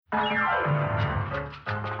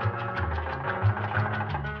Hi,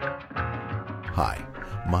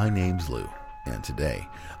 my name's Lou, and today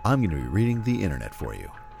I'm going to be reading the internet for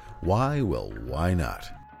you. Why? Well, why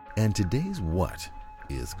not? And today's what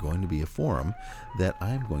is going to be a forum that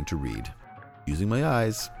I'm going to read using my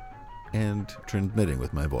eyes and transmitting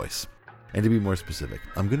with my voice. And to be more specific,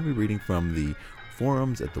 I'm going to be reading from the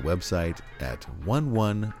forums at the website at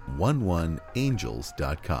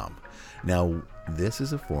 1111angels.com. Now, this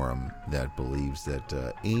is a forum that believes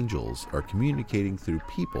that angels are communicating through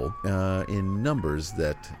people in numbers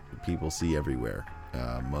that people see everywhere,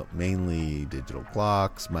 mainly digital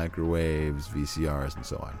clocks, microwaves, VCRs, and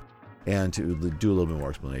so on. And to do a little bit more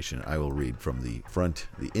explanation, I will read from the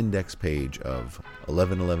index page of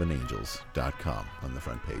 1111angels.com on the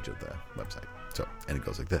front page of the website. And it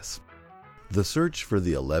goes like this. The search for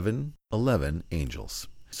the 1111 angels.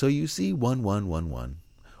 So you see 1111,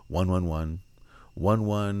 111,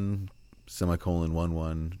 11, semicolon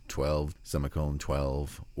 11, 12, semicolon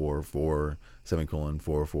 12, or 4, semicolon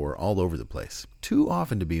 44, all over the place. Too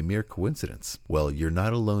often to be a mere coincidence. Well, you're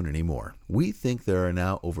not alone anymore. We think there are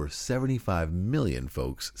now over 75 million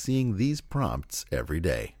folks seeing these prompts every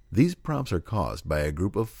day. These prompts are caused by a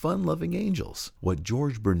group of fun-loving angels, what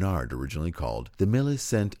George Bernard originally called the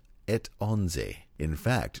Millicent et Onze. In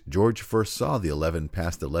fact, George first saw the 11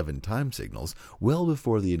 past 11 time signals well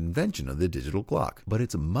before the invention of the digital clock, but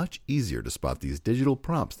it's much easier to spot these digital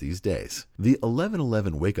prompts these days. The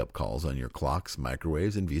 1111 wake-up calls on your clocks,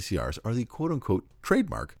 microwaves, and VCRs are the quote-unquote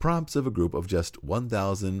trademark prompts of a group of just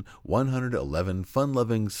 1,111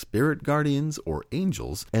 fun-loving spirit guardians or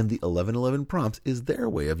angels, and the 1111 prompts is their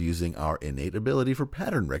way of using our innate ability for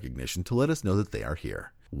pattern recognition to let us know that they are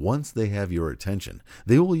here. Once they have your attention,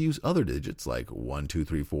 they will use other digits like 1, 2,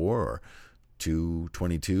 3, 4 or 2,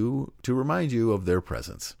 22 to remind you of their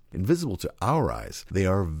presence. Invisible to our eyes, they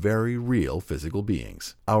are very real physical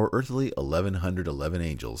beings. Our earthly 1111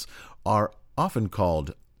 angels are often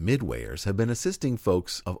called midwayers, have been assisting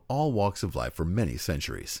folks of all walks of life for many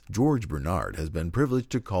centuries. George Bernard has been privileged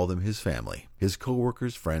to call them his family, his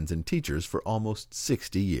co-workers, friends, and teachers for almost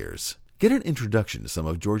 60 years. Get an introduction to some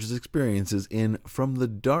of George's experiences in From the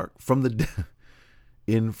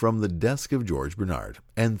Desk of George Bernard.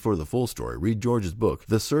 And for the full story, read George's book,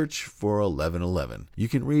 The Search for 1111. You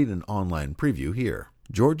can read an online preview here.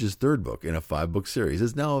 George's third book in a 5-book series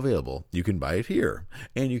is now available. You can buy it here,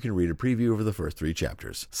 and you can read a preview over the first 3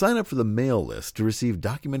 chapters. Sign up for the mail list to receive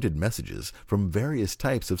documented messages from various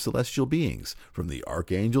types of celestial beings, from the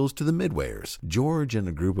archangels to the midwayers. George and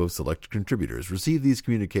a group of select contributors receive these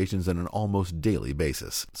communications on an almost daily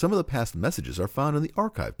basis. Some of the past messages are found in the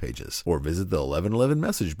archive pages, or visit the 1111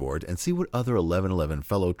 message board and see what other 1111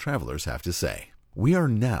 fellow travelers have to say. We are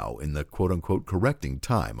now in the quote-unquote correcting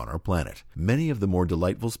time on our planet. Many of the more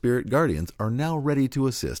delightful spirit guardians are now ready to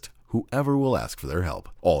assist whoever will ask for their help.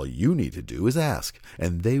 All you need to do is ask,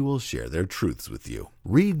 and they will share their truths with you.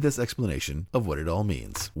 Read this explanation of what it all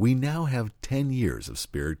means. We now have 10 years of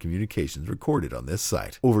spirit communications recorded on this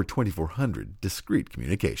site. Over 2,400 discrete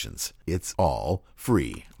communications. It's all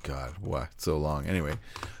free. God, why so long? Anyway,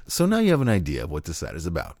 so now you have an idea of what this site is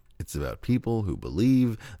about. It's about people who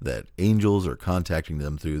believe that angels are contacting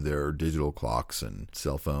them through their digital clocks and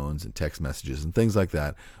cell phones and text messages and things like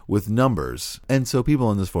that with numbers. And so people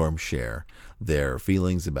on this forum share their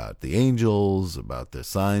feelings about the angels, about the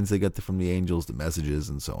signs they get from the angels, the messages,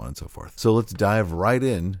 and so on and so forth. So let's dive right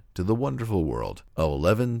in to the wonderful world of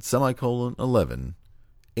 11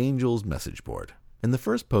 Angels Message Board. And the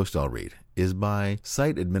first post I'll read is by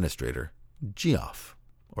site administrator Geoff.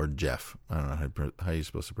 Or Jeff. I don't know how you're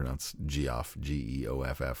supposed to pronounce Geoff.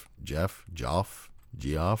 Geoff. Jeff? Geoff?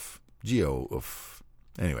 Geoff.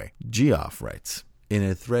 Anyway, Geoff writes, in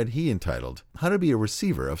a thread he entitled, How to be a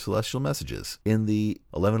Receiver of Celestial Messages, in the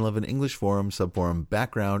 1111 English Forum, Subforum,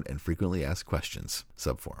 Background and Frequently Asked Questions,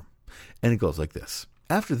 Subforum. And it goes like this.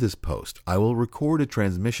 After this post, I will record a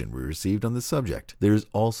transmission we received on the subject. There is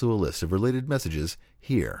also a list of related messages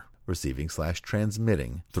here.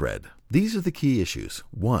 Receiving/transmitting thread. These are the key issues.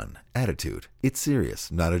 1. Attitude. It's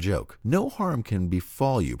serious, not a joke. No harm can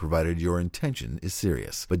befall you provided your intention is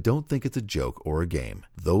serious, but don't think it's a joke or a game.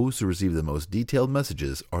 Those who receive the most detailed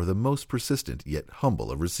messages are the most persistent yet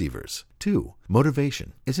humble of receivers. 2.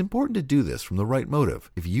 Motivation. It's important to do this from the right motive.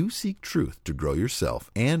 If you seek truth to grow yourself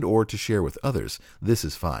and or to share with others, this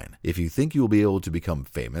is fine. If you think you will be able to become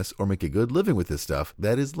famous or make a good living with this stuff,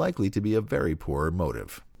 that is likely to be a very poor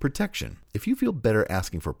motive. Protection. If you feel better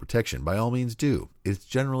asking for protection, by all means do. It's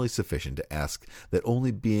generally sufficient to ask that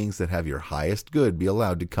only beings that have your highest good be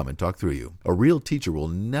allowed to come and talk through you. A real teacher will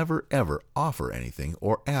never ever offer anything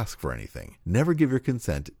or ask for anything. Never give your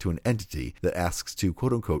consent to an entity that asks to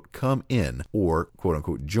quote-unquote come in or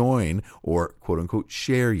quote-unquote join or quote-unquote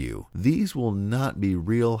share you. These will not be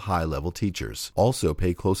real high-level teachers. Also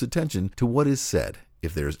pay close attention to what is said.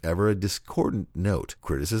 If there's ever a discordant note,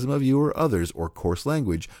 criticism of you or others, or coarse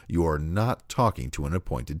language, you are not talking to an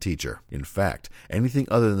appointed teacher. In fact, anything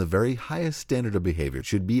other than the very highest standard of behavior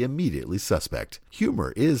should be immediately suspect.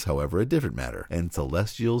 Humor is, however, a different matter, and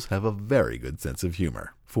Celestials have a very good sense of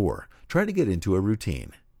humor. 4. Try to get into a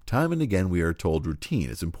routine. Time and again we are told routine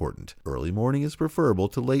is important. Early morning is preferable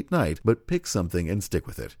to late night, but pick something and stick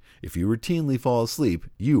with it. If you routinely fall asleep,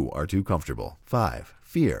 you are too comfortable. 5.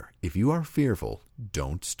 Fear. If you are fearful,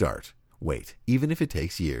 don't start. Wait, even if it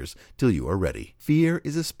takes years, till you are ready. Fear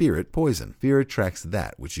is a spirit poison. Fear attracts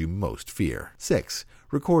that which you most fear. 6.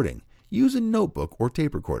 Recording. Use a notebook or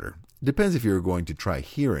tape recorder. Depends if you're going to try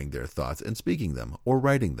hearing their thoughts and speaking them, or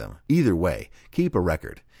writing them. Either way, keep a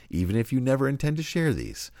record. Even if you never intend to share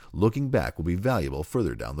these, looking back will be valuable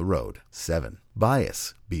further down the road. 7.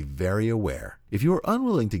 Bias. Be very aware. If you are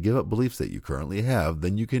unwilling to give up beliefs that you currently have,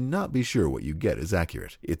 then you cannot be sure what you get is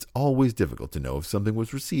accurate. It's always difficult to know if something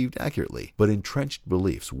was received accurately, but entrenched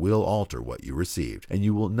beliefs will alter what you received, and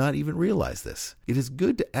you will not even realize this. It is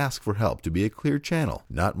good to ask for help to be a clear channel.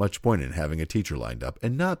 Not much point in having a teacher lined up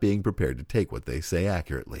and not being prepared to take what they say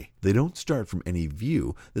accurately. They don't start from any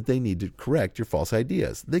view that they need to correct your false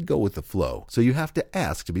ideas. They go with the flow, so you have to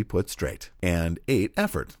ask to be put straight. And 8.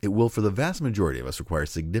 Effort. It will for the vast majority of us require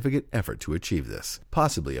significant effort to achieve this,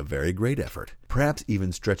 possibly a very great effort, perhaps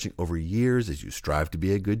even stretching over years as you strive to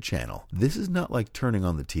be a good channel. This is not like turning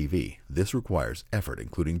on the TV. This requires effort,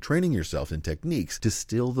 including training yourself in techniques to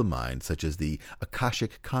still the mind, such as the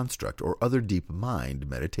Akashic construct or other deep mind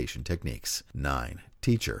meditation techniques. 9.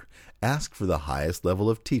 Teacher. Ask for the highest level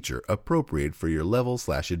of teacher appropriate for your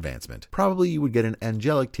level/advancement. Probably you would get an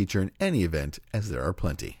angelic teacher in any event, as there are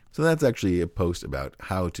plenty. So that's actually a post about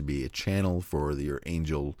how to be a channel for your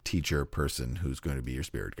angel teacher person who's going to be your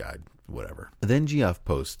spirit guide, whatever. Then Geoff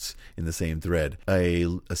posts in the same thread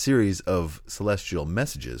a series of celestial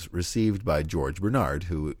messages received by George Bernard,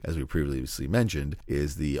 who, as we previously mentioned,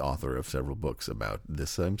 is the author of several books about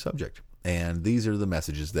this same subject. And these are the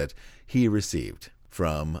messages that he received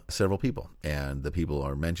from several people, and the people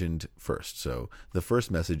are mentioned first. So the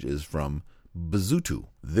first message is from Bazutu.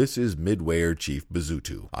 This is Midwayer Chief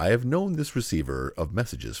Bazutu. I have known this receiver of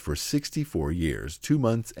messages for 64 years, 2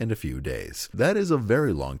 months, and a few days. That is a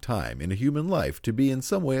very long time in a human life to be in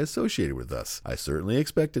some way associated with us. I certainly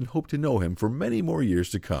expect and hope to know him for many more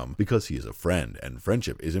years to come, because he is a friend, and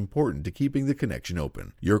friendship is important to keeping the connection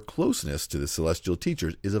open. Your closeness to the celestial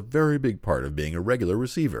teachers is a very big part of being a regular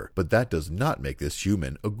receiver, but that does not make this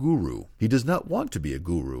human a guru. He does not want to be a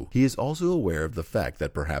guru. He is also aware of the fact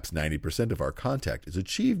that perhaps 90% of our contact is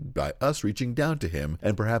achieved by us reaching down to him,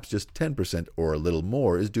 and perhaps just 10% or a little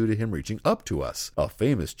more is due to him reaching up to us. A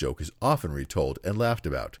famous joke is often retold and laughed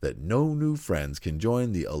about, that no new friends can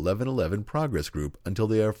join the 1111 Progress Group until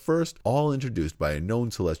they are first all introduced by a known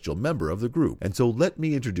celestial member of the group. And so let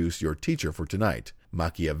me introduce your teacher for tonight,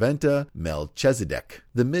 Machiaventa Melchizedek.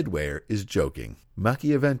 The Midwayer is joking.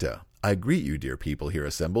 Machiaventa. I greet you, dear people here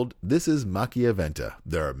assembled. This is Machiaventa.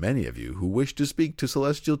 There are many of you who wish to speak to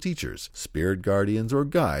celestial teachers, spirit guardians, or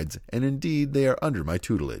guides, and indeed they are under my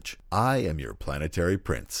tutelage. I am your planetary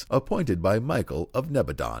prince, appointed by Michael of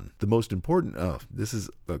Nebadon. The most important... this is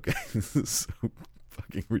so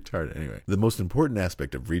fucking retarded. Anyway, the most important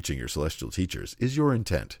aspect of reaching your celestial teachers is your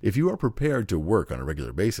intent. If you are prepared to work on a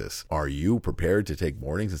regular basis, are you prepared to take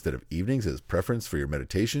mornings instead of evenings as preference for your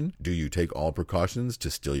meditation? Do you take all precautions to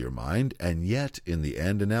still your mind? And yet, in the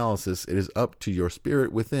end analysis, it is up to your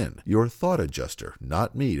spirit within, your thought adjuster,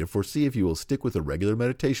 not me, to foresee if you will stick with a regular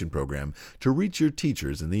meditation program to reach your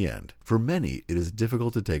teachers in the end. For many, it is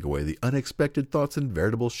difficult to take away the unexpected thoughts and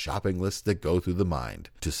veritable shopping lists that go through the mind.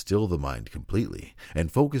 To still the mind completely,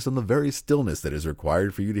 and focus on the very stillness that is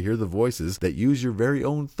required for you to hear the voices that use your very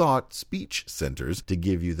own thought speech centers to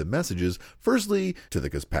give you the messages, firstly, to the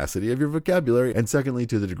capacity of your vocabulary, and secondly,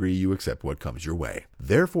 to the degree you accept what comes your way.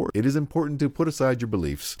 Therefore, it is important to put aside your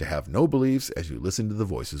beliefs, to have no beliefs as you listen to the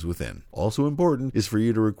voices within. Also important is for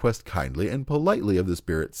you to request kindly and politely of the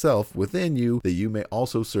Spirit self within you that you may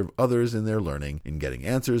also serve others in their learning, in getting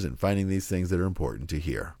answers and finding these things that are important to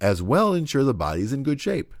hear. As well, ensure the body is in good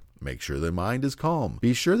shape. Make sure the mind is calm.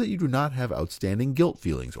 Be sure that you do not have outstanding guilt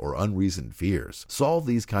feelings or unreasoned fears. Solve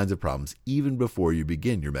these kinds of problems even before you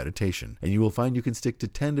begin your meditation, and you will find you can stick to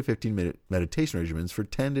 10 to 15 minute meditation regimens for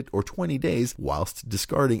 10 or 20 days whilst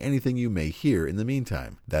discarding anything you may hear in the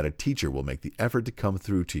meantime. That a teacher will make the effort to come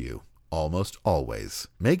through to you. Almost always.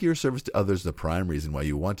 Make your service to others the prime reason why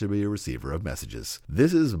you want to be a receiver of messages.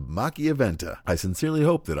 This is Maki Eventa. I sincerely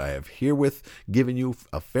hope that I have herewith given you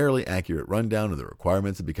a fairly accurate rundown of the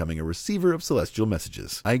requirements of becoming a receiver of celestial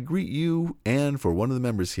messages. I greet you, and for one of the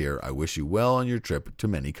members here, I wish you well on your trip to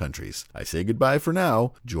many countries. I say goodbye for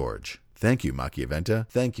now, George. Thank you, Maki Eventa.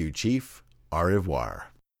 Thank you, Chief. Au revoir.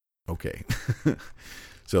 Okay.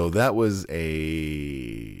 So that was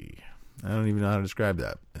I don't even know how to describe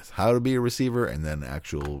that. It's how to be a receiver and then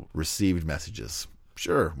actual received messages.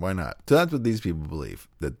 Sure, why not? So that's what these people believe,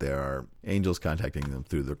 that there are angels contacting them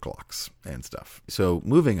through their clocks and stuff. So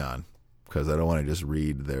moving on, because I don't want to just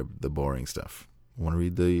read the boring stuff. I want to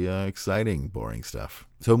read the exciting, boring stuff.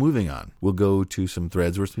 So moving on, we'll go to some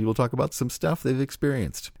threads where people talk about some stuff they've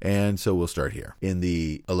experienced. And so we'll start here. In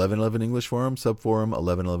the 1111 English Forum, subforum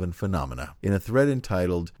 1111 Phenomena, in a thread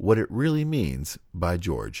entitled What It Really Means by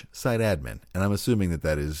George, site admin. And I'm assuming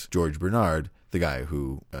that is George Bernard, the guy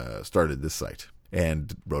who started this site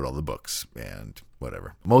and wrote all the books and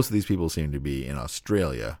whatever. Most of these people seem to be in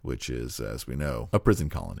Australia, which is, as we know, a prison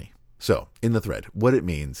colony. So, in the thread, What It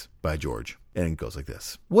Means by George. And it goes like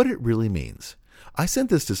this. What it really means. I sent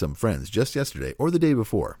this to some friends just yesterday or the day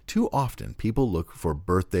before. Too often, people look for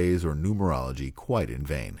birthdays or numerology quite in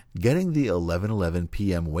vain. Getting the 11:11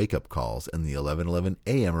 p.m. wake-up calls and the 11:11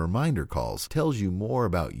 a.m. reminder calls tells you more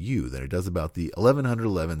about you than it does about the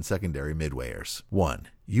 1111 secondary midwayers. 1.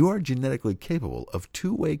 You are genetically capable of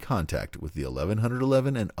two-way contact with the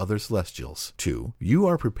 1111 and other celestials. 2. You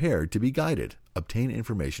are prepared to be guided. Obtain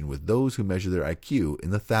information with those who measure their IQ in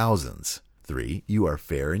the thousands. 3. You are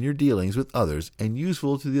fair in your dealings with others and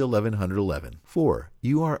useful to the 1111. 4.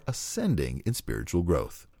 You are ascending in spiritual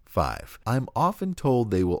growth. 5. I'm often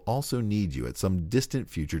told they will also need you at some distant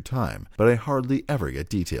future time, but I hardly ever get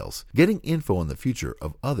details. Getting info on the future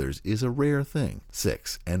of others is a rare thing.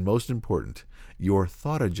 6. And most important, your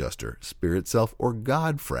thought adjuster, spirit self, or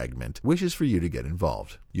God fragment wishes for you to get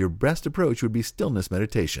involved. Your best approach would be stillness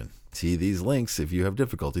meditation. See these links if you have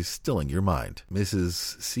difficulty stilling your mind.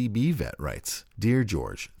 Mrs. C.B. Vet writes, Dear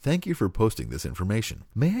George, thank you for posting this information.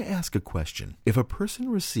 May I ask a question? If a person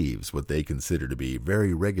receives what they consider to be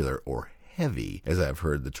very regular or heavy, as I've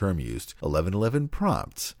heard the term used, 1111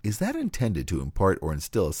 prompts, is that intended to impart or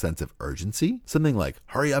instill a sense of urgency? Something like,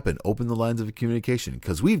 hurry up and open the lines of communication,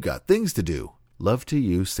 because we've got things to do. Love to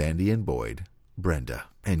you, Sandy and Boyd. Brenda.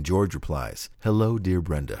 And George replies, Hello, dear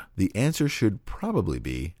Brenda. The answer should probably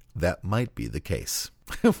be, that might be the case.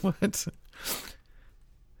 What?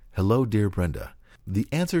 Hello, dear Brenda. The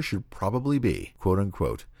answer should probably be, quote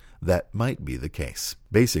unquote, that might be the case.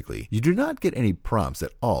 Basically, you do not get any prompts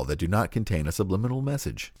at all that do not contain a subliminal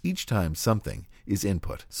message. Each time something is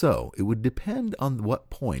input. So, it would depend on what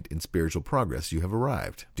point in spiritual progress you have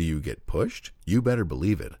arrived. Do you get pushed? You better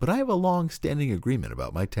believe it. But I have a long-standing agreement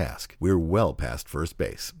about my task. We're well past first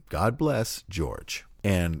base. God bless, George.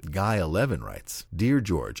 And Guy11 writes, Dear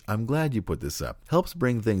George, I'm glad you put this up. Helps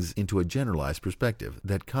bring things into a generalized perspective,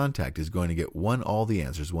 that contact is going to get one all the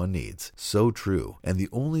answers one needs. So true. And the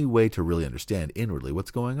only way to really understand inwardly what's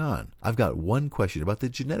going on. I've got one question about the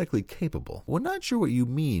genetically capable. We're not sure what you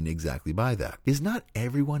mean exactly by that. Is not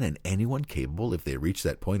everyone and anyone capable if they reach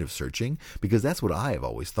that point of searching? Because that's what I have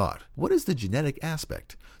always thought. What is the genetic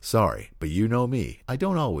aspect? Sorry, but you know me. I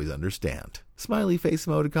don't always understand. Smiley face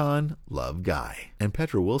emoticon, love Guy. And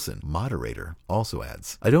Petra Wilson, moderator, also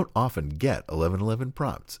adds, I don't often get 1111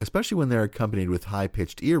 prompts, especially when they're accompanied with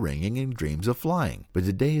high-pitched ear-ringing and dreams of flying. But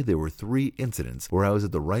today there were 3 incidents where I was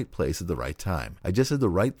at the right place at the right time. I just said the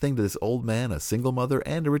right thing to this old man, a single mother,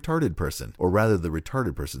 and a retarded person. Or rather, the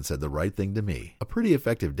retarded person said the right thing to me. A pretty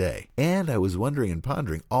effective day. And I was wondering and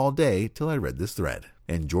pondering all day till I read this thread.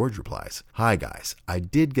 And George replies, "Hi guys, I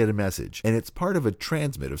did get a message, and it's part of a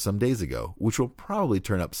transmit of some days ago, which will probably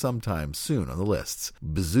turn up sometime soon on the lists.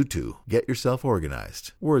 Bezutu, get yourself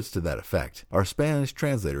organized." Words to that effect. Our Spanish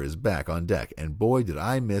translator is back on deck, and boy did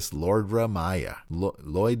I miss Lordra Maya.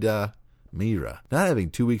 Loida Mira. Not having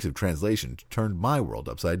 2 weeks of translation turned my world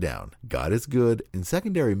upside down. God is good, and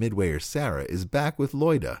secondary midwayer Sarah is back with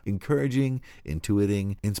Loida, encouraging,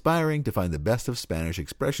 intuiting, inspiring to find the best of Spanish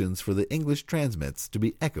expressions for the English transmits to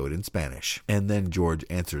be echoed in Spanish. And then George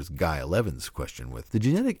answers Guy 11's question with, "The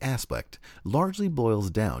genetic aspect largely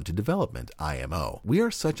boils down to development, IMO. We are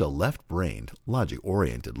such a left-brained,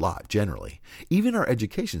 logic-oriented lot, generally. Even our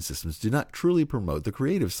education systems do not truly promote the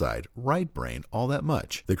creative side, right brain, all that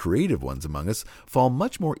much. The creative ones among us fall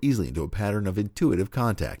much more easily into a pattern of intuitive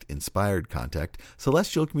contact, inspired contact,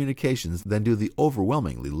 celestial communications than do the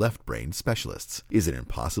overwhelmingly left-brained specialists. Is it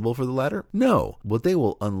impossible for the latter? No, but they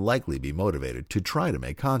will unlikely be motivated to try to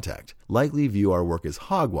make contact, likely view our work as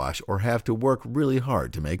hogwash or have to work really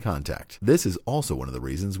hard to make contact. This is also one of the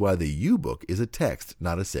reasons why the U-book is a text,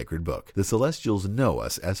 not a sacred book. The Celestials know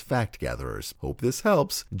us as fact-gatherers. Hope this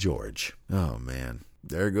helps, George." Oh man.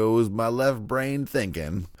 There goes my left brain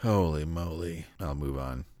thinking. Holy moly. I'll move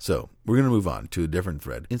on. So, we're going to move on to a different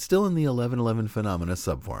thread. It's still in the 1111 Phenomena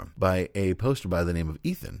subforum by a poster by the name of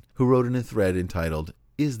Ethan, who wrote in a thread entitled,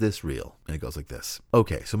 "Is this real?" And it goes like this.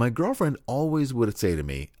 "Okay, so my girlfriend always would say to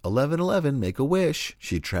me, 1111, make a wish.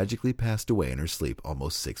 She tragically passed away in her sleep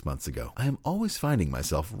almost 6 months ago. I am always finding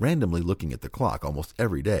myself randomly looking at the clock almost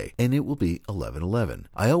every day, and it will be 1111.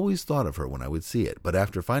 I always thought of her when I would see it, but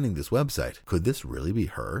after finding this website, could this really be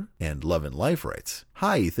her?" And Love and Life writes,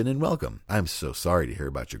 "Hi Ethan and welcome. I'm so sorry to hear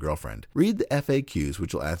about your girlfriend. Read the FAQs,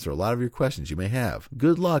 which will answer a lot of your questions you may have.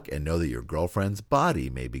 Good luck, and know that your girlfriend's body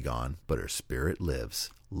may be gone, but her spirit lives.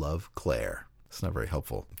 Love, Claire." It's not very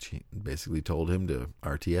helpful. She basically told him to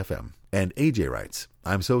RTFM. And AJ writes,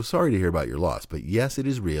 "I'm so sorry to hear about your loss, but yes, it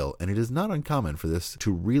is real, and it is not uncommon for this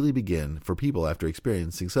to really begin for people after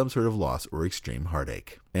experiencing some sort of loss or extreme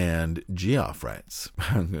heartache." And Geoff writes,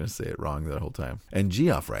 I'm going to say it wrong that whole time. And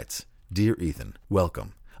Geoff writes, "Dear Ethan,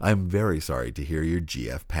 welcome. I'm very sorry to hear your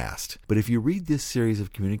GF passed, but if you read this series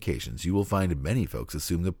of communications, you will find many folks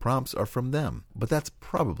assume the prompts are from them, but that's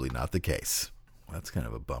probably not the case." That's kind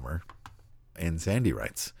of a bummer. And Sandy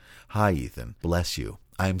writes, "Hi Ethan, bless you.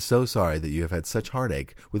 I am so sorry that you have had such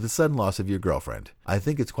heartache with the sudden loss of your girlfriend. I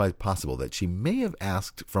think it's quite possible that she may have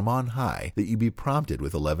asked from on high that you be prompted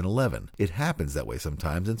with 1111. It happens that way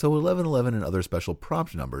sometimes, and so 1111 and other special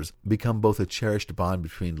prompt numbers become both a cherished bond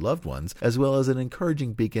between loved ones as well as an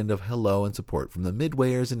encouraging beacon of hello and support from the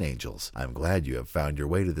midwayers and angels. I'm glad you have found your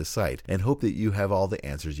way to this site and hope that you have all the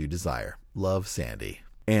answers you desire. Love, Sandy."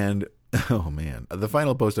 And oh man, the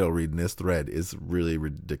final post I'll read in this thread is really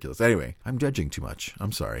ridiculous. Anyway, I'm judging too much.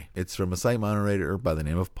 I'm sorry. It's from a site moderator by the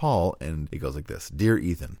name of Paul, and it goes like this. "Dear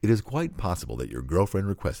Ethan, it is quite possible that your girlfriend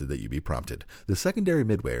requested that you be prompted. The secondary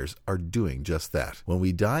midwayers are doing just that. When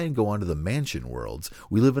we die and go on to the mansion worlds,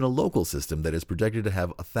 we live in a local system that is projected to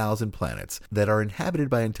have 1,000 planets that are inhabited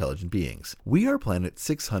by intelligent beings. We are planet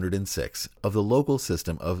 606 of the local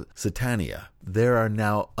system of Satania. There are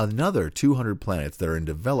now another 200 planets that are in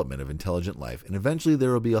development of intelligent life, and eventually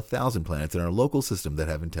there will be 1,000 planets in our local system that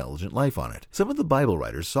have intelligent life on it. Some of the Bible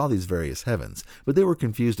writers saw these various heavens, but they were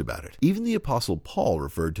confused about it. Even the Apostle Paul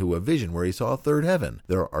referred to a vision where he saw a third heaven.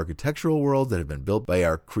 There are architectural worlds that have been built by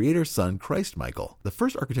our Creator's Son, Christ Michael. The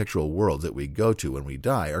first architectural worlds that we go to when we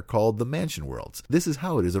die are called the mansion worlds. This is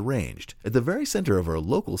how it is arranged. At the very center of our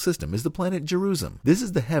local system is the planet Jerusalem. This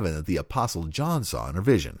is the heaven that the Apostle John saw in a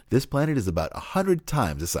vision. This planet is about 100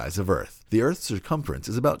 times the size of Earth. The Earth's circumference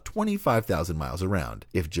is about 25,000 miles around.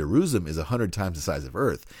 If Jerusalem is 100 times the size of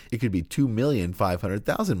Earth, it could be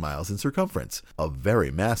 2,500,000 miles in circumference. A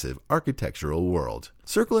very massive architectural world.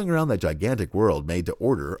 Circling around that gigantic world made to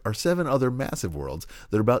order are 7 other massive worlds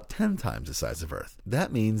that are about 10 times the size of Earth.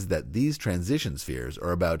 That means that these transition spheres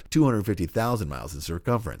are about 250,000 miles in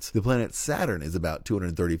circumference. The planet Saturn is about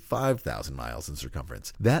 235,000 miles in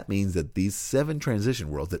circumference. That means that these 7 transition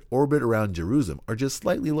worlds that orbit around Jerusalem are just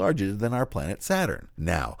slightly larger than our planet Saturn.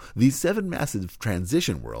 Now, these 7 massive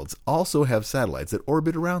transition worlds also have satellites that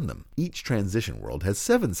orbit around them. Each transition world has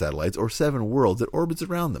 7 satellites or 7 worlds that orbits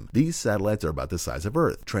around them. These satellites are about the size of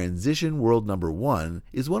Earth. Transition world number 1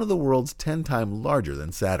 is one of the worlds 10 times larger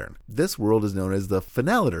than Saturn. This world is known as the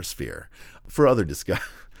Phenalator Sphere. For other discussion.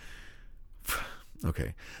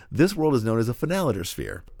 Okay, this world is known as a Phenalator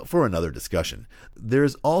Sphere. For another discussion, there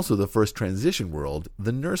is also the first transition world,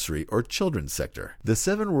 the nursery or children's sector. The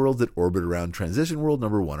 7 worlds that orbit around transition world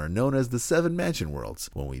number 1 are known as the 7 mansion worlds.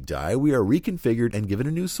 When we die, we are reconfigured and given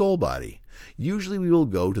a new soul body. Usually we will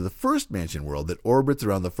go to the first mansion world that orbits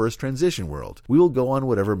around the first transition world. We will go on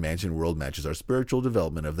whatever mansion world matches our spiritual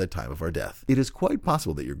development of the time of our death. It is quite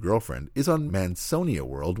possible that your girlfriend is on Mansonia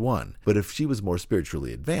World 1, but if she was more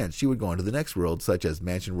spiritually advanced, she would go on to the next world, such as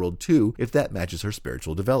Mansion World 2, if that matches her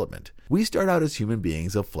spiritual development. We start out as human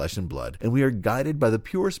beings of flesh and blood, and we are guided by the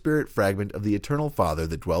pure spirit fragment of the Eternal Father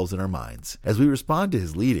that dwells in our minds. As we respond to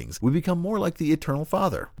his leadings, we become more like the Eternal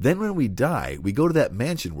Father. Then when we die, we go to that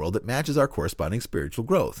mansion world that matches our corresponding spiritual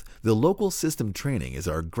growth. The local system training is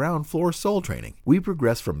our ground floor soul training. We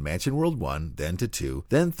progress from Mansion World 1, then to 2,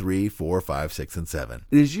 then 3, 4, 5, 6, and 7.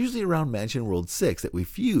 It is usually around Mansion World 6 that we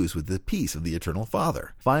fuse with the peace of the Eternal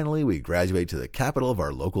Father. Finally, we graduate to the capital of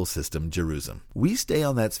our local system, Jerusalem. We stay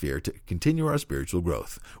on that sphere to continue our spiritual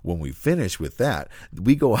growth. When we finish with that,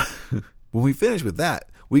 we go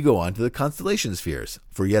on to the constellation spheres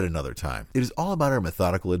for yet another time. It is all about our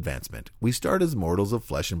methodical advancement. We start as mortals of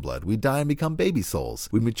flesh and blood. We die and become baby souls.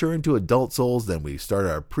 We mature into adult souls, then we start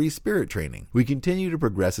our pre-spirit training. We continue to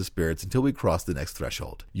progress as spirits until we cross the next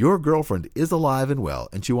threshold. Your girlfriend is alive and well,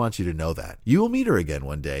 and she wants you to know that. You will meet her again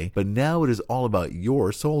one day, but now it is all about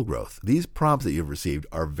your soul growth. These prompts that you've received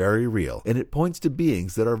are very real, and it points to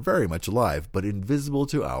beings that are very much alive, but invisible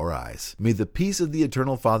to our eyes. May the peace of the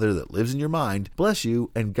Eternal Father that lives in your mind bless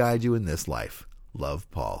you and guide you in this life. Love,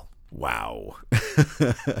 Paul. Wow.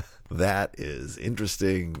 That is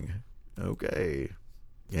interesting. Okay.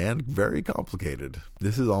 And very complicated.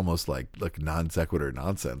 This is almost like non sequitur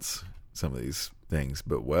nonsense, some of these things,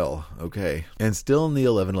 but well, okay. And still in the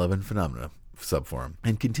 1111 phenomena subforum,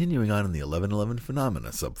 and continuing on in the 1111 phenomena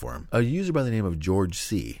subforum, a user by the name of George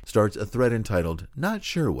C. starts a thread entitled, "Not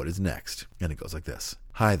Sure What Is Next," and it goes like this.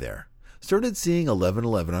 Hi there. Started seeing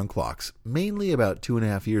 1111 on clocks, mainly about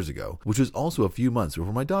 2.5 years ago, which was also a few months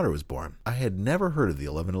before my daughter was born. I had never heard of the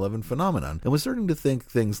 1111 phenomenon and was starting to think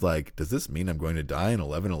things like, does this mean I'm going to die in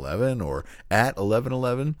 1111 or at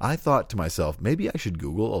 1111? I thought to myself, maybe I should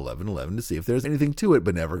Google 1111 to see if there's anything to it,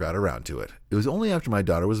 but never got around to it. It was only after my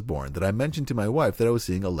daughter was born that I mentioned to my wife that I was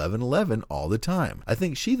seeing 1111 all the time. I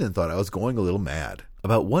think she then thought I was going a little mad.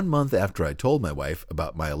 About 1 month after I told my wife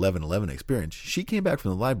about my 1111 experience, she came back from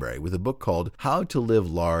the library with a book called How to Live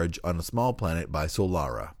Large on a Small Planet by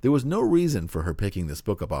Solara. There was no reason for her picking this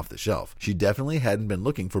book up off the shelf. She definitely hadn't been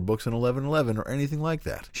looking for books on 1111 or anything like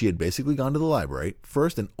that. She had basically gone to the library,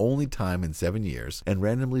 first and only time in 7 years, and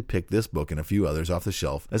randomly picked this book and a few others off the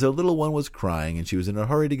shelf as her little one was crying and she was in a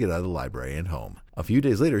hurry to get out of the library and home. A few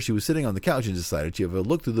days later, she was sitting on the couch and decided she'd have a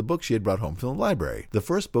look through the book she had brought home from the library. The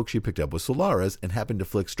first book she picked up was Solara's and happened to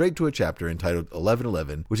flick straight to a chapter entitled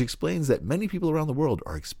 1111, which explains that many people around the world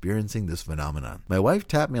are experiencing this phenomenon. My wife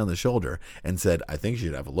tapped me on the shoulder and said, I think you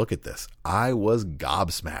should have a look at this. I was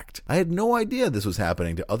gobsmacked. I had no idea this was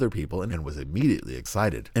happening to other people and was immediately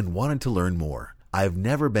excited and wanted to learn more. I've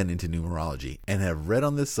never been into numerology and have read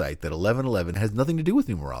on this site that 1111 has nothing to do with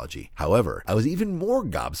numerology. However, I was even more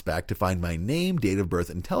gobsmacked to find my name, date of birth,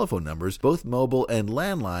 and telephone numbers, both mobile and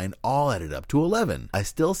landline, all added up to 11. I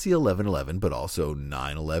still see 1111, but also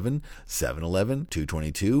 911, 711,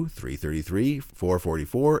 222, 333,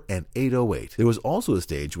 444, and 808. There was also a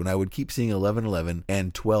stage when I would keep seeing 1111 and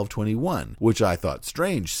 1221, which I thought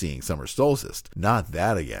strange seeing summer solstice. Not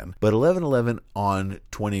that again, but 1111 on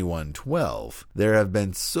 2112. There have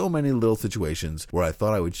been so many little situations where I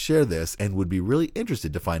thought I would share this and would be really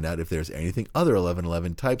interested to find out if there's anything other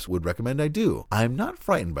 1111 types would recommend I do. I am not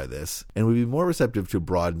frightened by this and would be more receptive to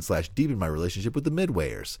broaden / deepen my relationship with the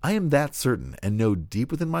Midwayers. I am that certain and know deep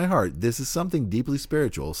within my heart this is something deeply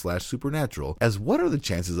spiritual / supernatural, as what are the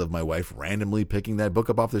chances of my wife randomly picking that book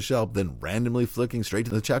up off the shelf, then randomly flicking straight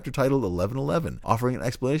to the chapter titled 1111, offering an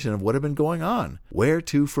explanation of what had been going on? Where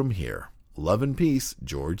to from here? Love and peace,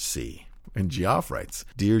 George C. And Geoff writes,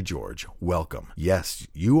 Dear George, welcome. Yes,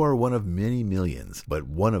 you are one of many millions, but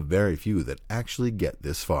one of very few that actually get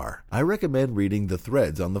this far. I recommend reading the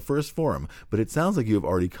threads on the first forum, but it sounds like you have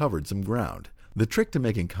already covered some ground. The trick to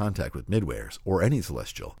making contact with Midwayers, or any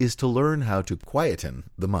celestial, is to learn how to quieten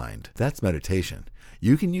the mind. That's meditation.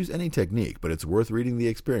 You can use any technique, but it's worth reading the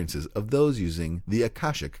experiences of those using the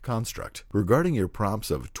Akashic construct. Regarding your prompts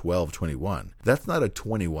of 1221, that's not a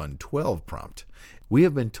 2112 prompt. We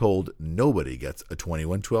have been told nobody gets a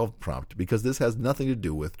 2112 prompt because this has nothing to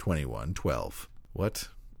do with 2112. What?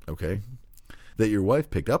 Okay. That your wife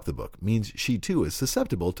picked up the book means she too is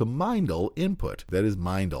susceptible to mindal input. That is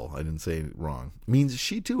mindal. I didn't say it wrong. Means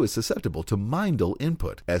she too is susceptible to mindal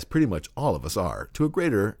input, as pretty much all of us are, to a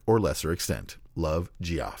greater or lesser extent. Love,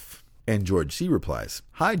 Geoff. And George C. replies,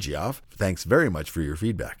 "Hi, Geoff. Thanks very much for your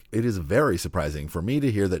feedback. It is very surprising for me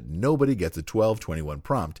to hear that nobody gets a 1221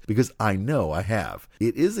 prompt because I know I have.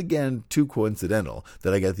 It is again too coincidental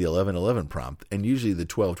that I get the 1111 prompt and usually the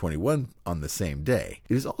 1221 on the same day.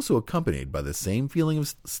 It is also accompanied by the same feeling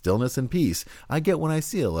of stillness and peace I get when I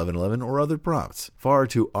see 1111 or other prompts. Far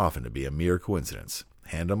too often to be a mere coincidence.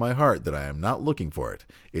 Hand on my heart that I am not looking for it.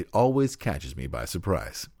 It always catches me by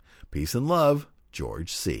surprise. Peace and love,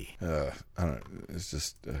 George C." I don't. It's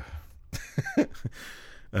just.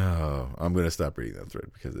 I'm going to stop reading that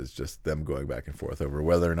thread because it's just them going back and forth over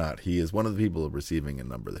whether or not he is one of the people receiving a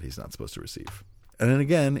number that he's not supposed to receive. And then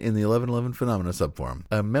again, in the 1111 Phenomena subforum,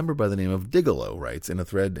 a member by the name of Digolo writes in a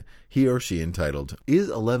thread he or she entitled, "Is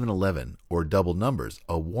 1111 or double numbers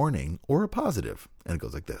a warning or a positive?" And it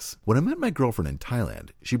goes like this. "When I met my girlfriend in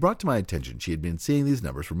Thailand, she brought to my attention she had been seeing these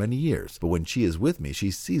numbers for many years, but when she is with me,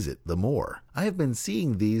 she sees it the more. I have been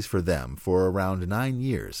seeing these for them for around 9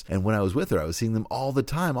 years, and when I was with her, I was seeing them all the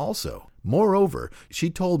time also. Moreover,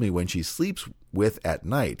 she told me when she sleeps with at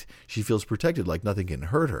night, she feels protected like nothing can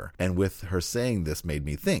hurt her, and with her saying this made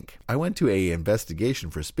me think. I went to a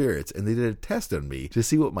investigation for spirits, and they did a test on me to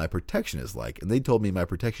see what my protection is like, and they told me my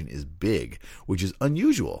protection is big, which is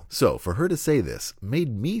unusual. So for her to say this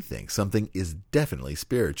made me think something is definitely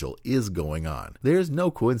spiritual is going on. There's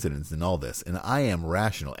no coincidence in all this, and I am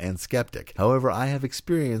rational and skeptic. However, I have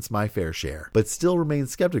experienced my fair share, but still remain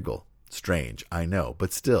skeptical. Strange, I know,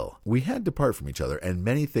 but still. We had to part from each other, and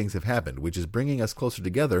many things have happened, which is bringing us closer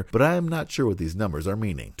together, but I am not sure what these numbers are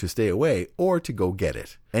meaning, to stay away or to go get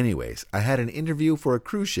it. Anyways, I had an interview for a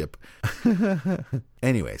cruise ship where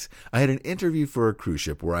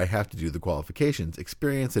I have to do the qualifications,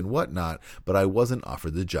 experience, and whatnot, but I wasn't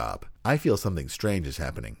offered the job. I feel something strange is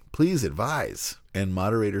happening. Please advise." And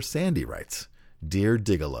moderator Sandy writes, "Dear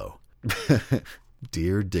Digolo."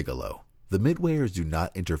 Dear Digolo. The Midwayers do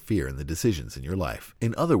not interfere in the decisions in your life.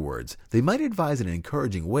 In other words, they might advise in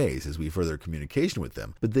encouraging ways as we further communication with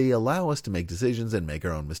them, but they allow us to make decisions and make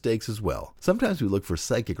our own mistakes as well. Sometimes we look for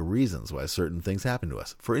psychic reasons why certain things happen to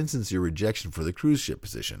us. For instance, your rejection for the cruise ship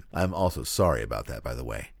position. I'm also sorry about that, by the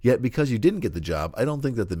way. Yet because you didn't get the job, I don't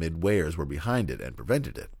think that the Midwayers were behind it and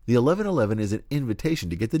prevented it. The 1111 is an invitation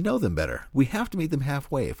to get to know them better. We have to meet them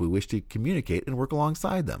halfway if we wish to communicate and work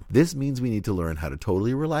alongside them. This means we need to learn how to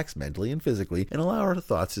totally relax mentally and physically and allow our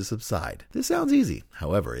thoughts to subside. This sounds easy.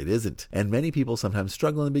 However, it isn't. And many people sometimes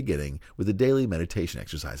struggle in the beginning with the daily meditation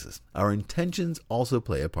exercises. Our intentions also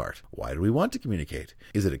play a part. Why do we want to communicate?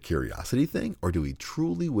 Is it a curiosity thing, or do we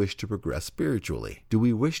truly wish to progress spiritually? Do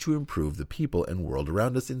we wish to improve the people and world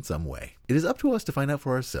around us in some way? It is up to us to find out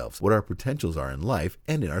for ourselves what our potentials are in life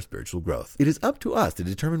and in our spiritual growth. It is up to us to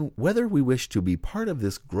determine whether we wish to be part of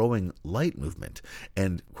this growing light movement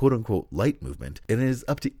and quote-unquote light movement, and it is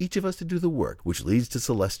up to each of us to do the work which leads to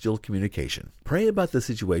celestial communication. Pray about the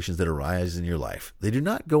situations that arise in your life. They do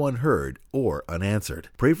not go unheard or unanswered.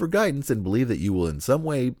 Pray for guidance and believe that you will in some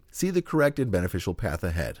way see the correct and beneficial path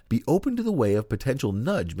ahead. Be open to the way a potential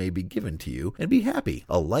nudge may be given to you and be happy.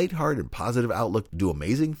 A lighthearted and positive outlook do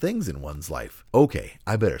amazing things in one's life. Okay,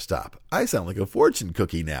 I better stop. I sound like a fortune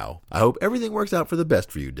cookie now. I hope everything works out for the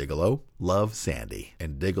best for you, Digolo. Love, Sandy.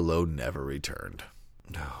 And Digolo never returned.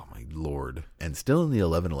 Oh, my Lord. And still in the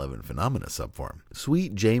 1111 Phenomena subforum,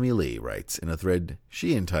 Sweet Jamie Lee writes in a thread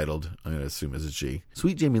she entitled, I'm going to assume is a she,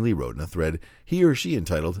 Sweet Jamie Lee wrote in a thread he or she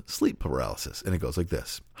entitled Sleep Paralysis, and it goes like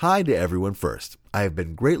this. Hi to everyone first. I have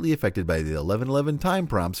been greatly affected by the 1111 time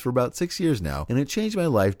prompts for about 6 years now, and it changed my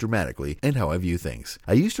life dramatically and how I view things.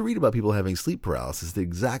 I used to read about people having sleep paralysis at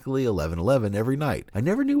exactly 1111 every night. I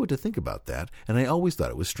never knew what to think about that, and I always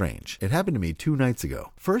thought it was strange. It happened to me 2 nights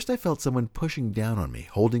ago. First, I felt someone pushing down on me,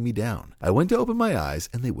 holding me down. I went to open my eyes,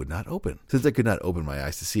 and they would not open. Since I could not open my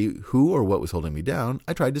eyes to see who or what was holding me down,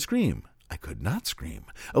 I tried to scream. I could not scream.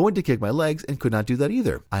 I went to kick my legs and could not do that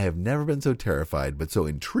either. I have never been so terrified but so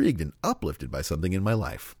intrigued and uplifted by something in my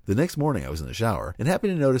life. The next morning I was in the shower and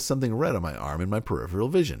happened to notice something red on my arm in my peripheral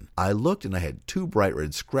vision. I looked and I had 2 bright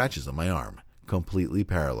red scratches on my arm. Completely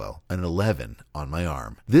parallel, an 11 on my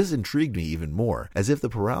arm. This intrigued me even more, as if the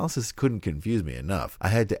paralysis couldn't confuse me enough. I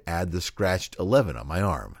had to add the scratched 11 on my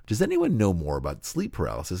arm. Does anyone know more about sleep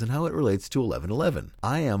paralysis and how it relates to 1111?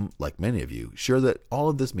 I am, like many of you, sure that all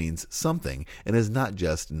of this means something and is not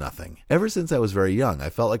just nothing. Ever since I was very young, I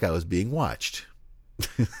felt like I was being watched.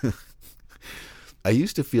 I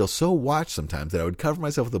used to feel so watched sometimes that I would cover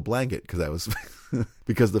myself with a blanket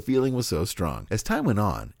because the feeling was so strong. As time went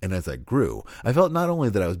on, and as I grew, I felt not only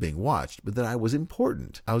that I was being watched, but that I was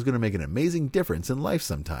important. I was going to make an amazing difference in life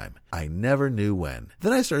sometime. I never knew when.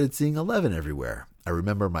 Then I started seeing 11 everywhere. I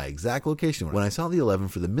remember my exact location when I saw the 11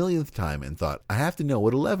 for the millionth time and thought, I have to know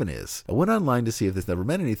what 11 is. I went online to see if this never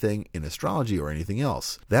meant anything in astrology or anything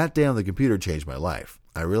else. That day on the computer changed my life.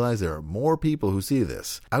 I realized there are more people who see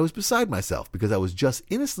this. I was beside myself because I was just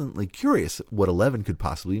innocently curious what 11 could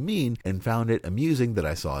possibly mean and found it amusing that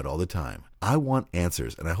I saw it all the time. I want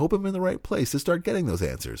answers, and I hope I'm in the right place to start getting those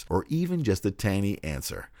answers, or even just a tiny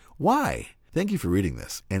answer. Why? Thank you for reading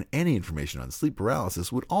this, and any information on sleep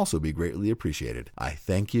paralysis would also be greatly appreciated. I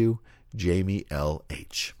thank you, Jamie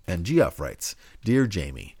L.H. And Geoff writes, Dear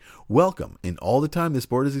Jamie, welcome. In all the time this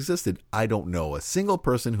board has existed, I don't know a single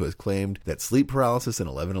person who has claimed that sleep paralysis and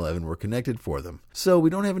 1111 were connected for them. So we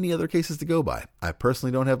don't have any other cases to go by. I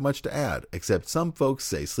personally don't have much to add, except some folks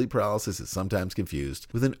say sleep paralysis is sometimes confused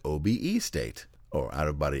with an OBE state, or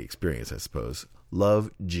out-of-body experience, I suppose.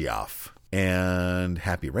 Love, Geoff. And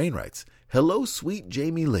Happy Rain writes, Hello, sweet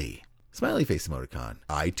Jamie Lee. Smiley face emoticon.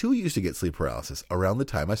 I too used to get sleep paralysis around the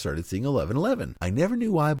time I started seeing 1111. I never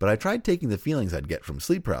knew why, but I tried taking the feelings I'd get from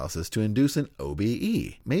sleep paralysis to induce an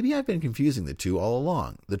OBE. Maybe I've been confusing the two all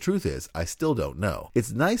along. The truth is, I still don't know.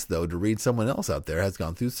 It's nice though to read someone else out there has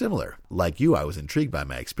gone through similar. Like you, I was intrigued by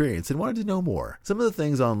my experience and wanted to know more. Some of the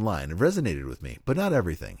things online have resonated with me, but not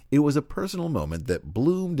everything. It was a personal moment that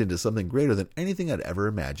bloomed into something greater than anything I'd ever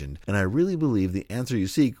imagined, and I really believe the answer you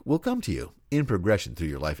seek will come to you in progression through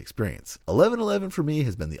your life experience. 1111 for me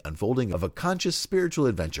has been the unfolding of a conscious spiritual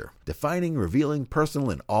adventure, defining, revealing, personal,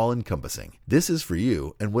 and all-encompassing. This is for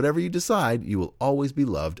you, and whatever you decide, you will always be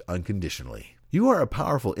loved unconditionally. You are a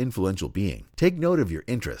powerful, influential being. Take note of your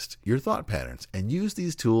interest, your thought patterns, and use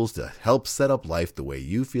these tools to help set up life the way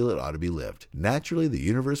you feel it ought to be lived. Naturally, the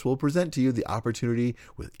universe will present to you the opportunity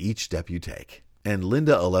with each step you take. And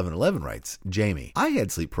Linda1111 writes, Jamie, I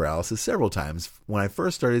had sleep paralysis several times when I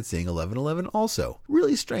first started seeing 1111 also.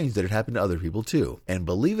 Really strange that it happened to other people too. And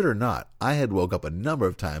believe it or not, I had woke up a number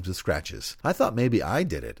of times with scratches. I thought maybe I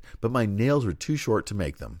did it, but my nails were too short to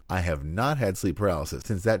make them. I have not had sleep paralysis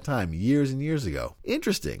since that time years and years ago.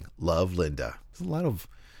 Interesting. Love, Linda. There's a lot of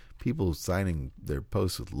people signing their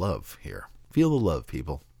posts with love here. Feel the love,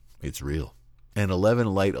 people. It's real. And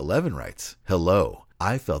 11Light11 writes, Hello.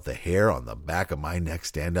 I felt the hair on the back of my neck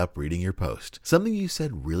stand up reading your post. Something you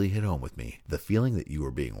said really hit home with me, the feeling that you were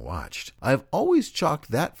being watched. I've always chalked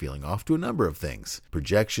that feeling off to a number of things.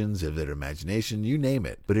 Projections, vivid imagination, you name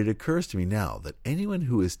it. But it occurs to me now that anyone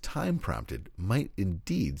who is time prompted might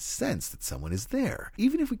indeed sense that someone is there,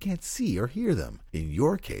 even if we can't see or hear them. In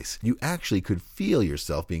your case, you actually could feel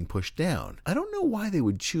yourself being pushed down. I don't know why they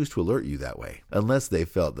would choose to alert you that way, unless they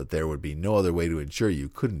felt that there would be no other way to ensure you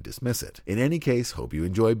couldn't dismiss it. In any case, hope you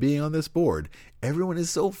enjoy being on this board. Everyone is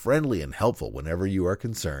so friendly and helpful whenever you are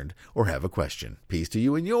concerned or have a question. Peace to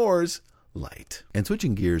you and yours, Light. And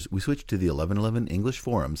switching gears, we switch to the 1111 English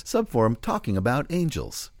Forums subforum talking about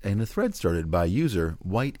angels, and a thread started by user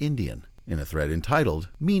White Indian, in a thread entitled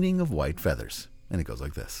Meaning of White Feathers. And it goes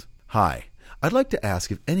like this. Hi. I'd like to ask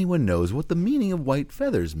if anyone knows what the meaning of white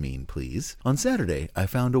feathers mean, please. On Saturday, I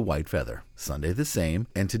found a white feather. Sunday the same,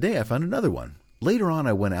 and today I found another one. Later on,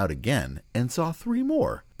 I went out again and saw 3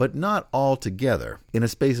 more, but not all together, in a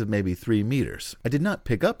space of maybe 3 meters. I did not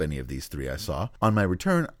pick up any of these 3 I saw. On my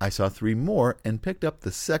return, I saw 3 more and picked up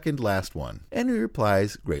the second last one. Any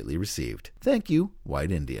replies greatly received. Thank you,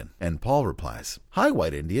 White Indian. And Paul replies, Hi,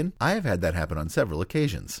 White Indian. I have had that happen on several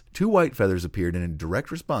occasions. 2 white feathers appeared in a direct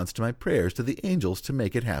response to my prayers to the angels to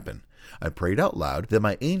make it happen. I prayed out loud that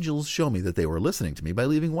my angels show me that they were listening to me by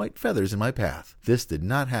leaving white feathers in my path. This did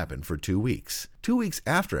not happen for 2 weeks. 2 weeks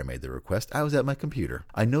after I made the request, I was at my computer.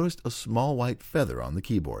 I noticed a small white feather on the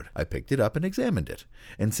keyboard. I picked it up and examined it,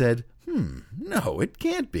 and said, no, it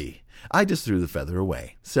can't be. I just threw the feather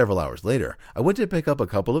away. Several hours later, I went to pick up a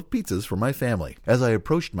couple of pizzas for my family. As I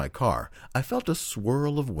approached my car, I felt a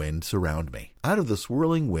swirl of wind surround me. Out of the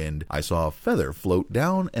swirling wind, I saw a feather float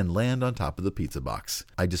down and land on top of the pizza box.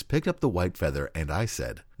 I just picked up the white feather and I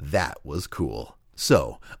said, that was cool.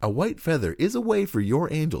 So, a white feather is a way for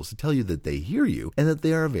your angels to tell you that they hear you and that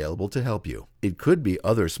they are available to help you. It could be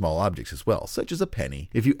other small objects as well, such as a penny.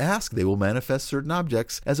 If you ask, they will manifest certain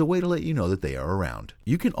objects as a way to let you know that they are around.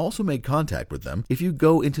 You can also make contact with them if you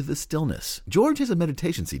go into the stillness. George has a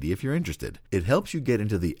meditation CD if you're interested. It helps you get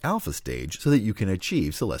into the alpha stage so that you can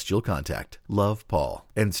achieve celestial contact. Love, Paul.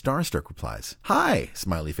 And Starstruck replies, Hi,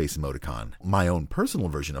 smiley face emoticon. My own personal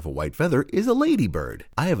version of a white feather is a ladybird.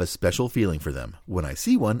 I have a special feeling for them. When I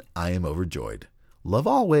see one, I am overjoyed. Love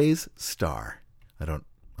always, Star. I don't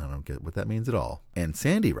get what that means at all. And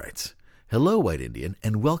Sandy writes, Hello, White Indian,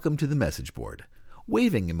 and welcome to the message board.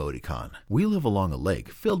 waving emoticon. We live along a lake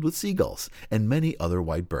filled with seagulls and many other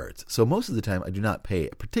white birds, so most of the time I do not pay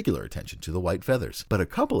particular attention to the white feathers. But a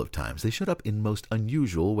couple of times they showed up in most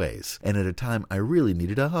unusual ways, and at a time I really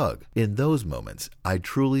needed a hug. In those moments, I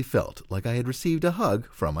truly felt like I had received a hug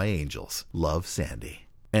from my angels. Love, Sandy.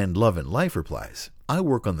 And Love and Life replies, I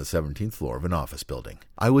work on the 17th floor of an office building.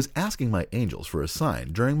 I was asking my angels for a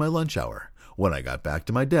sign during my lunch hour. When I got back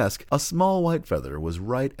to my desk, a small white feather was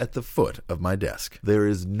right at the foot of my desk. There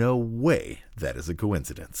is no way that is a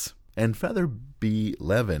coincidence. And Feather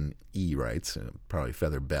B11E writes, probably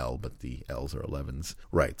Feather Bell, but the L's are 11s,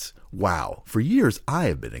 writes, wow, for years I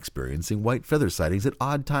have been experiencing white feather sightings at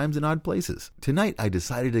odd times in odd places. Tonight I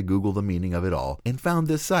decided to Google the meaning of it all and found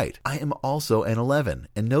this site. I am also an 11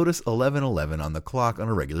 and notice 11:11 on the clock on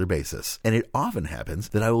a regular basis. And it often happens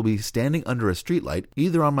that I will be standing under a streetlight,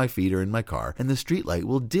 either on my feet or in my car, and the streetlight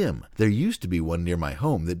will dim. There used to be one near my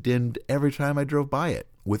home that dimmed every time I drove by it,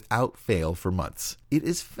 without fail for months. It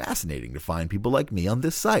is fascinating to find people like me on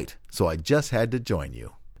this site, so I just had to join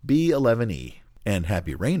you. B11E. And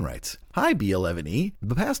Happy Rain writes, hi B11E,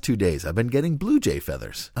 the past 2 days I've been getting blue jay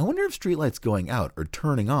feathers. I wonder if streetlights going out or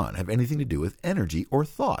turning on have anything to do with energy or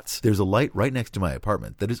thoughts. There's a light right next to my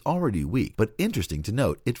apartment that is already weak, but interesting to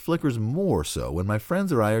note, it flickers more so when my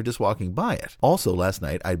friends or I are just walking by it. Also last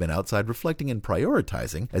night I'd been outside reflecting and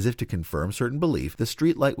prioritizing, as if to confirm certain belief, the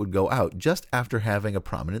streetlight would go out just after having a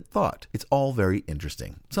prominent thought. It's all very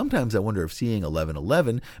interesting. Sometimes I wonder if seeing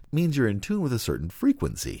 11:11 means you're in tune with a certain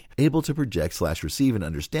frequency, able to project / receive and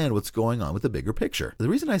understand what's going on with the bigger picture. The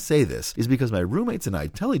reason I say this is because my roommates and I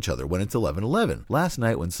tell each other when it's 11:11. Last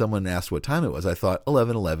night when someone asked what time it was, I thought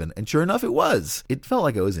 11:11, and sure enough it was. It felt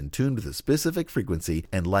like I was in tune with a specific frequency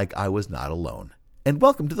and like I was not alone. And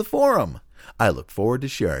welcome to the forum! I look forward to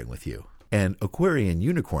sharing with you. And Aquarian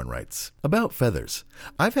Unicorn writes, about feathers.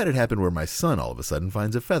 I've had it happen where my son all of a sudden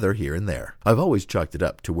finds a feather here and there. I've always chalked it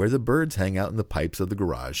up to where the birds hang out in the pipes of the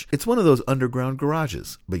garage. It's one of those underground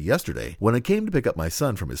garages. But yesterday, when I came to pick up my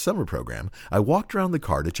son from his summer program, I walked around the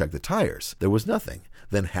car to check the tires. There was nothing.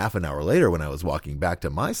 Then half an hour later, when I was walking back to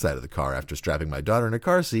my side of the car after strapping my daughter in a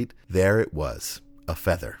car seat, there it was. A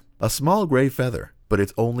feather. A small gray feather. But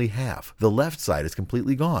it's only half. The left side is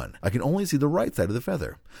completely gone. I can only see the right side of the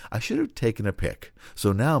feather. I should have taken a pic.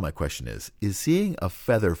 So now my question is seeing a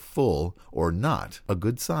feather full or not a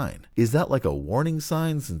good sign? Is that like a warning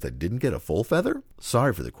sign since I didn't get a full feather?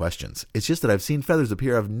 Sorry for the questions. It's just that I've seen feathers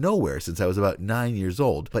appear out of nowhere since I was about 9 years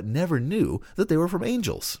old, but never knew that they were from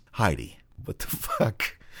angels. Heidi. What the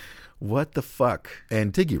fuck? What the fuck?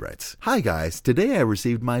 And Tiggy writes, hi guys, today I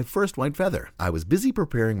received my first white feather. I was busy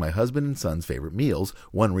preparing my husband and son's favorite meals,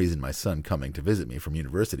 one reason my son coming to visit me from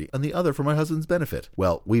university, and the other for my husband's benefit.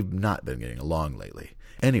 Well, we've not been getting along lately.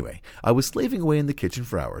 Anyway, I was slaving away in the kitchen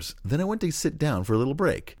for hours. Then I went to sit down for a little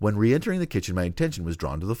break. When re-entering the kitchen, my attention was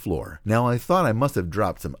drawn to the floor. Now I thought I must have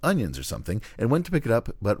dropped some onions or something and went to pick it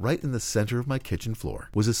up, but right in the center of my kitchen floor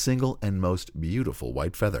was a single and most beautiful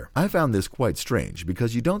white feather. I found this quite strange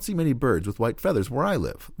because you don't see many birds with white feathers where I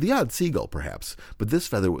live. The odd seagull, perhaps, but this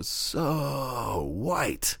feather was so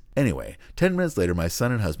white. Anyway, 10 minutes later, my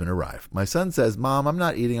son and husband arrive. My son says, Mom, I'm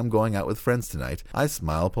not eating, I'm going out with friends tonight. I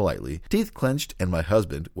smile politely, teeth clenched, and my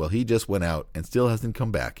husband, well, he just went out and still hasn't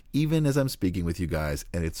come back, even as I'm speaking with you guys,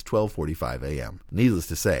 and it's 12:45 a.m. Needless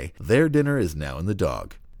to say, their dinner is now in the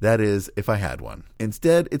dog. That is, if I had one.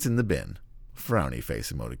 Instead, it's in the bin. Frowny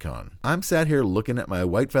face emoticon. I'm sat here looking at my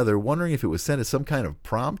white feather wondering if it was sent as some kind of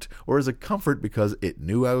prompt or as a comfort because it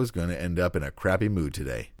knew I was going to end up in a crappy mood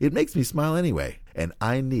today. It makes me smile anyway, and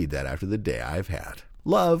I need that after the day I've had.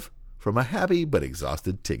 Love from a happy but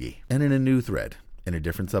exhausted Tiggy. And in a new thread, in a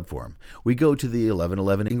different subforum, we go to the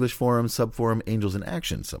 11:11 English forum, subforum Angels in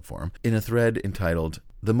Action subforum, in a thread entitled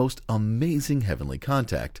The Most Amazing Heavenly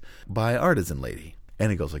Contact by Artisan Lady.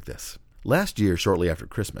 And it goes like this. Last year, shortly after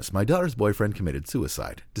Christmas, my daughter's boyfriend committed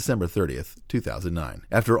suicide, December 30th, 2009.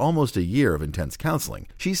 After almost a year of intense counseling,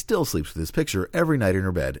 she still sleeps with his picture every night in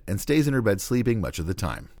her bed and stays in her bed sleeping much of the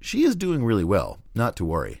time. She is doing really well, not to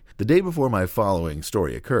worry. The day before my following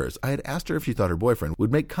story occurs, I had asked her if she thought her boyfriend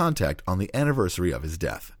would make contact on the anniversary of his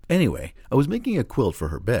death. Anyway, I was making a quilt for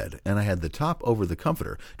her bed, and I had the top over the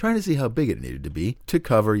comforter, trying to see how big it needed to be to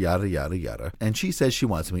cover yada yada yada, and she says she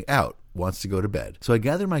wants me out, wants to go to bed. So I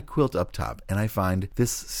gather my quilt up top, and I find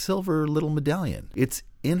this silver little medallion. It's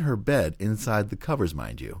in her bed, inside the covers,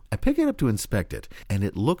 mind you. I pick it up to inspect it, and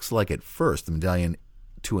it looks like at first the medallion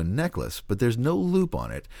to a necklace, but there's no loop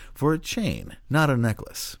on it for a chain, not a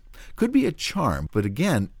necklace. Could be a charm, but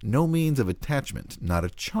again, no means of attachment, not a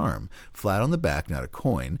charm. Flat on the back, not a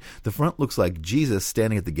coin. The front looks like Jesus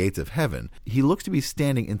standing at the gates of heaven. He looks to be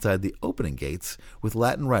standing inside the opening gates with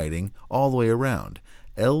Latin writing all the way around.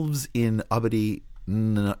 Elves in abiti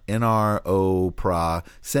nro pra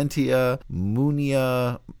sentia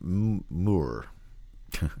munia mur.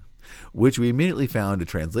 Which we immediately found a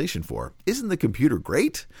translation for. Isn't the computer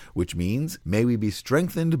great? Which means, may we be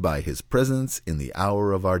strengthened by his presence in the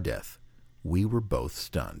hour of our death. We were both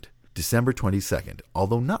stunned. December 22nd,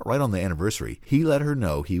 although not right on the anniversary, he let her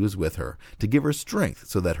know he was with her to give her strength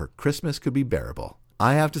so that her Christmas could be bearable.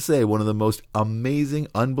 I have to say, one of the most amazing,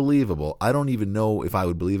 unbelievable, I don't even know if I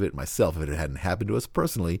would believe it myself if it hadn't happened to us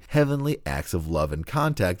personally, heavenly acts of love and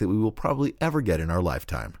contact that we will probably ever get in our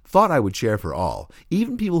lifetime. Thought I would share for all.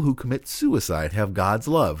 Even people who commit suicide have God's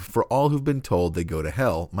love for all who've been told they go to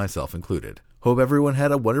hell, myself included. Hope everyone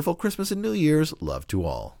had a wonderful Christmas and New Year's. Love to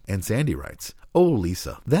all. And Sandy writes, oh,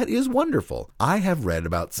 Lisa, that is wonderful. I have read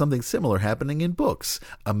about something similar happening in books.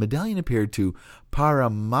 A medallion appeared to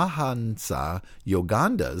Paramahansa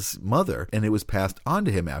Yoganda's mother, and it was passed on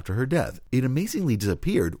to him after her death. It amazingly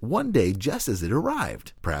disappeared one day just as it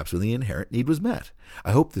arrived, perhaps when the inherent need was met.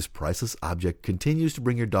 I hope this priceless object continues to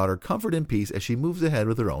bring your daughter comfort and peace as she moves ahead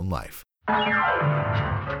with her own life.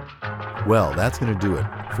 Well, that's going to do it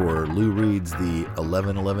for Lou Reed's the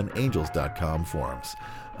 1111angels.com forums.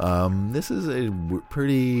 This is a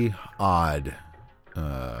pretty odd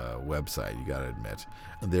website, you got to admit.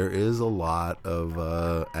 There is a lot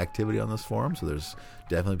of activity on this forum, so there's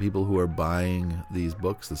definitely people who are buying these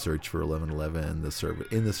books, The Search for 1111,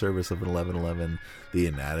 In the Service of 1111, The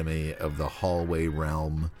Anatomy of the Hallway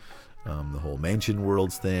Realm, the whole Mansion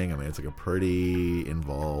Worlds thing. I mean, it's like a pretty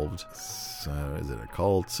involved, is it a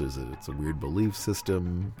cult? It's a weird belief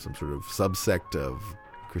system, some sort of subsect of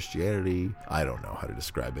Christianity? I don't know how to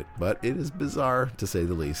describe it, but it is bizarre to say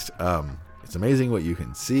the least. It's amazing what you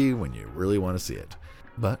can see when you really want to see it.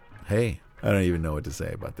 But hey, I don't even know what to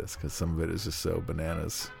say about this because some of it is just so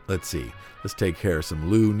bananas. Let's see. Let's take care of some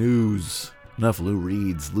Lou news. Enough Lou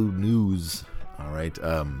Reads, Lou news. All right.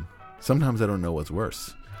 Sometimes I don't know what's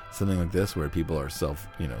worse. Something like this where people are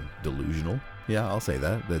delusional. Yeah, I'll say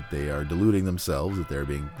that they are deluding themselves,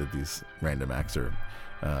 that these random acts are,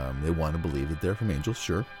 they want to believe that they're from angels.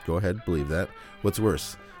 Sure, go ahead, believe that. What's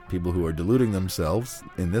worse? People who are deluding themselves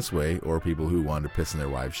in this way, or people who want to piss in their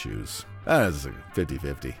wives' shoes? It's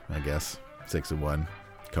 50-50, I guess. 6 of one,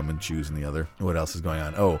 come and choose in the other. What else is going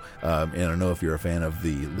on? And I don't know if you're a fan of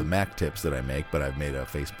the Mac tips that I make, but I've made a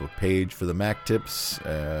Facebook page for the Mac tips.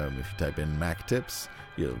 If you type in Mac tips,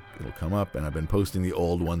 it'll come up, and I've been posting the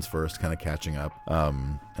old ones first, kind of catching up.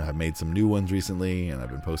 I've made some new ones recently, and I've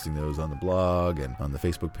been posting those on the blog and on the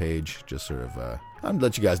Facebook page. Just sort of, I'm to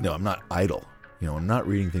let you guys know I'm not idle. I'm not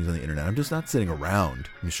reading things on the internet. I'm just not sitting around.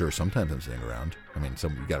 I'm sure sometimes I'm sitting around. I mean,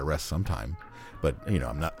 you got to rest sometime, but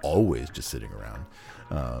I'm not always just sitting around.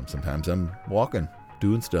 Sometimes I'm walking,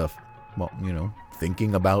 doing stuff,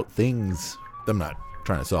 thinking about things. I'm not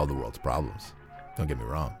trying to solve the world's problems. Don't get me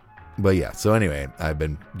wrong. But yeah, so anyway, I've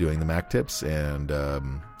been doing the Mac tips, and,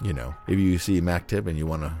 if you see Mac tip and you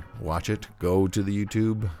want to watch it, go to the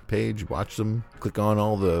YouTube page, watch them, click on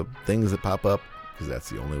all the things that pop up, because that's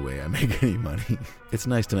the only way I make any money. It's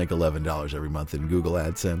nice to make $11 every month in Google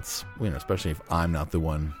AdSense, especially if I'm not the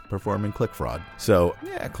one performing click fraud. So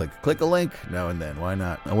yeah, click a link now and then. Why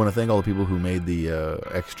not? I want to thank all the people who made the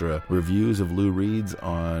extra reviews of Lou Reads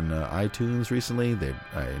on iTunes recently.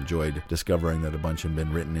 I enjoyed discovering that a bunch have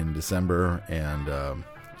been written in December, and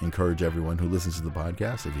encourage everyone who listens to the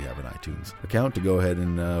podcast, if you have an iTunes account, to go ahead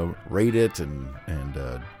and rate it and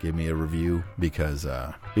give me a review, because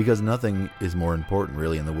nothing is more important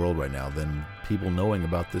really in the world right now than people knowing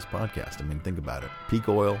about this podcast. I mean, think about it. Peak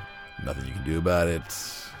oil, nothing you can do about it.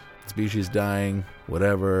 Species dying,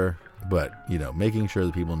 whatever. But, making sure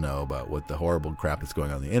that people know about what the horrible crap that's going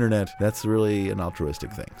on the internet, that's really an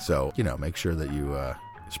altruistic thing. So, make sure that you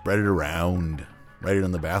spread it around. Write it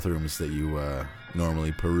in the bathrooms that you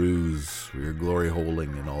normally peruse, your glory holing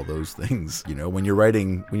and all those things. When you're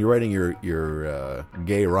writing your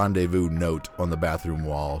gay rendezvous note on the bathroom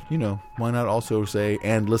wall, why not also say,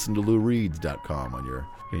 and listen to LouReads.com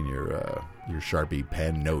in your Sharpie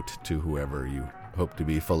pen note to whoever you hope to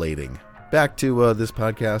be filleting. Back to this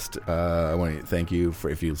podcast, I want to thank you for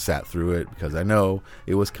if you sat through it, because I know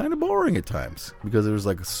it was kind of boring at times, because there was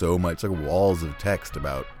so much, walls of text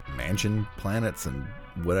about mansion planets and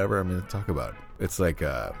whatever. I mean, talk about it. It's like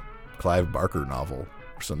a Clive Barker novel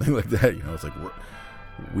or something like that. It's like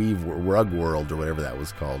Weave Rug World or whatever that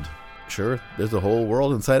was called. sure, there's a whole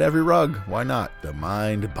world inside every rug. Why not? The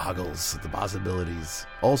mind boggles at the possibilities.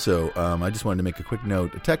 Also, I just wanted to make a quick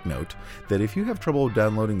note, a tech note, that if you have trouble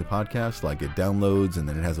downloading the podcast, like it downloads and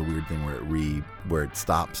then it has a weird thing where it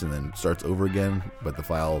stops and then starts over again, but the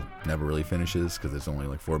file never really finishes because there's only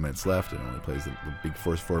like 4 minutes left and it only plays the big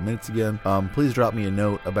first 4 minutes again, please drop me a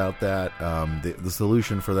note about that. The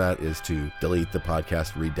solution for that is to delete the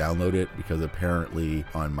podcast, re-download it, because apparently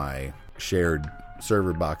on my shared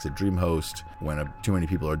server box at DreamHost, when too many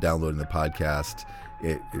people are downloading the podcast,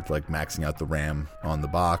 it's like maxing out the RAM on the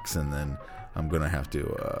box, and then I'm going to have to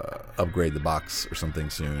upgrade the box or something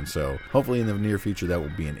soon. So hopefully in the near future that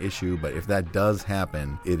will be an issue. But if that does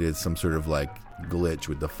happen, it is some sort of like glitch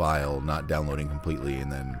with the file not downloading completely,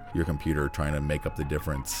 and then your computer trying to make up the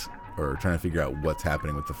difference or trying to figure out what's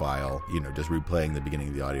happening with the file, just replaying the beginning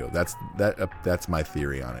of the audio. That's my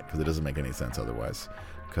theory on it, because it doesn't make any sense otherwise,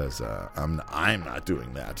 because I'm not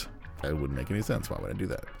doing that. It wouldn't make any sense. Why would I do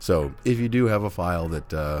that? So if you do have a file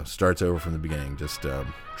that starts over from the beginning, just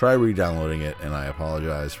try re-downloading it, and I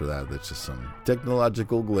apologize for that. That's just some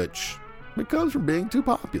technological glitch. It comes from being too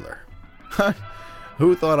popular.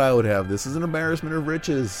 Who thought I would have this? Is an embarrassment of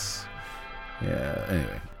riches. Yeah,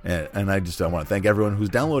 anyway. And I want to thank everyone who's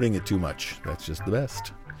downloading it too much. That's just the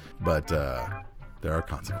best. But there are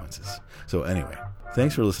consequences. So anyway,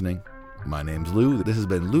 thanks for listening. My name's Lou. This has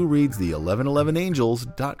been Lou Reads the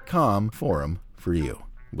 1111angels.com forum for you.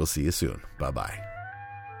 We'll see you soon. Bye-bye.